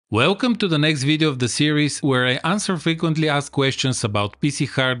Welcome to the next video of the series where I answer frequently asked questions about PC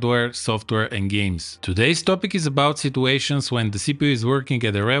hardware, software and games. Today's topic is about situations when the CPU is working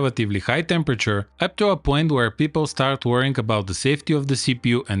at a relatively high temperature up to a point where people start worrying about the safety of the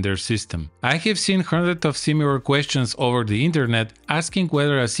CPU and their system. I have seen hundreds of similar questions over the internet asking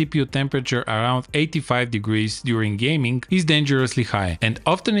whether a CPU temperature around 85 degrees during gaming is dangerously high, and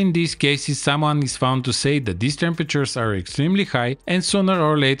often in these cases someone is found to say that these temperatures are extremely high and sooner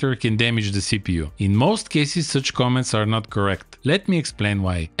or later can damage the CPU. In most cases such comments are not correct. Let me explain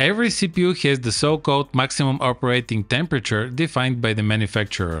why. Every CPU has the so-called maximum operating temperature defined by the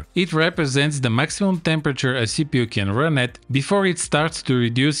manufacturer. It represents the maximum temperature a CPU can run at before it starts to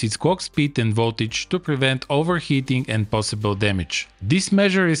reduce its clock speed and voltage to prevent overheating and possible damage. This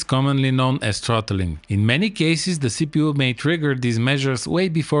measure is commonly known as throttling. In many cases the CPU may trigger these measures way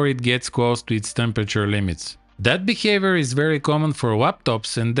before it gets close to its temperature limits. That behavior is very common for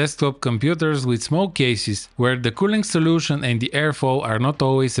laptops and desktop computers with small cases, where the cooling solution and the airflow are not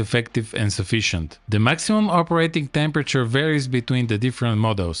always effective and sufficient. The maximum operating temperature varies between the different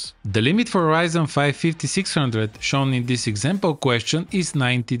models. The limit for Ryzen 5 5600 shown in this example question is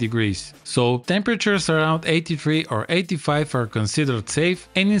 90 degrees. So temperatures around 83 or 85 are considered safe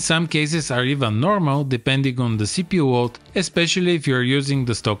and in some cases are even normal depending on the CPU load, especially if you are using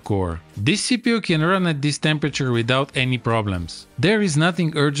the stock core. This CPU can run at this temperature without any problems. There is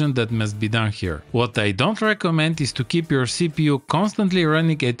nothing urgent that must be done here. What I don't recommend is to keep your CPU constantly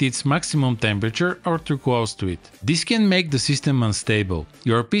running at its maximum temperature or too close to it. This can make the system unstable.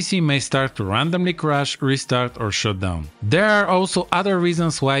 Your PC may start to randomly crash, restart or shut down. There are also other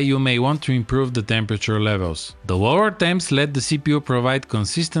reasons why you may want to improve the temperature levels. The lower temps let the CPU provide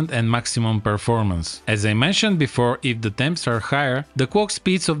consistent and maximum performance. As I mentioned before, if the temps are higher, the clock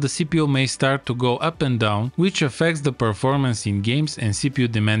speeds of the CPU may start to go up and down, which affects the performance in games and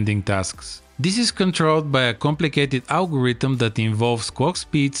CPU demanding tasks. This is controlled by a complicated algorithm that involves clock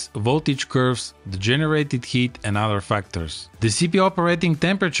speeds, voltage curves, the generated heat and other factors. The CPU operating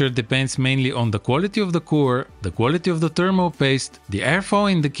temperature depends mainly on the quality of the cooler, the quality of the thermal paste, the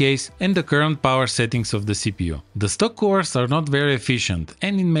airflow in the case and the current power settings of the CPU. The stock coolers are not very efficient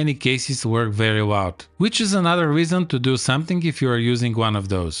and in many cases work very loud, which is another reason to do something if you are using one of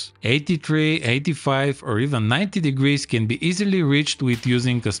those. 83, 85 or even 90 degrees can be easily reached with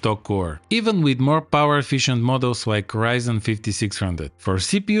using a stock cooler, even with more power efficient models like Ryzen 5600. For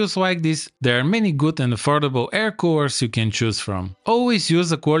CPUs like this, there are many good and affordable air coolers you can choose from. Always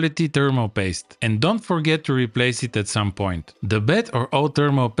use a quality thermal paste and don't forget to replace it at some point. The bad or old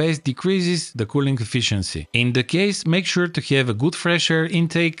thermal paste decreases the cooling efficiency. In the case, make sure to have a good fresh air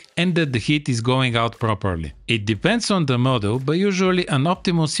intake and that the heat is going out properly. It depends on the model, but usually an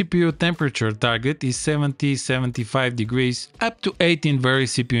optimal CPU temperature target is 70-75 degrees up to 8 in very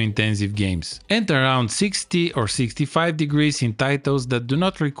CPU intensive games, and around 60 or 65 degrees in titles that do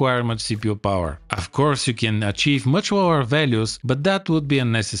not require much CPU power. Of course, you can achieve much lower values, but that would be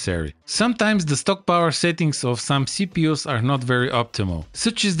unnecessary. Sometimes the stock power settings of some CPUs are not very optimal.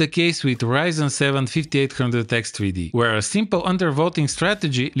 Such is the case with Ryzen 7 5800X3D, where a simple undervolting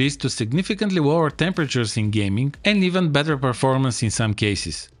strategy leads to significantly lower temperatures in gaming and even better performance in some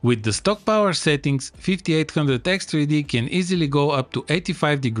cases. With the stock power settings, 5800X3D can easily go up to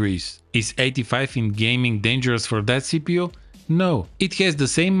 85 degrees. Is 85 in gaming dangerous for that CPU? No, it has the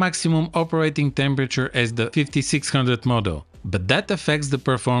same maximum operating temperature as the 5600 model, but that affects the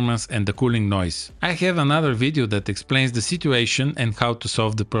performance and the cooling noise. I have another video that explains the situation and how to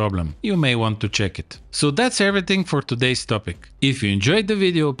solve the problem. You may want to check it. So that's everything for today's topic. If you enjoyed the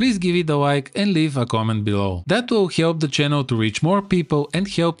video, please give it a like and leave a comment below. That will help the channel to reach more people and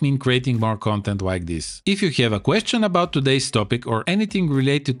help me in creating more content like this. If you have a question about today's topic or anything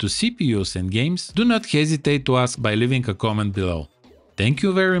related to CPUs and games, do not hesitate to ask by leaving a comment below. Thank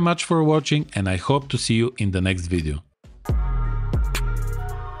you very much for watching and I hope to see you in the next video.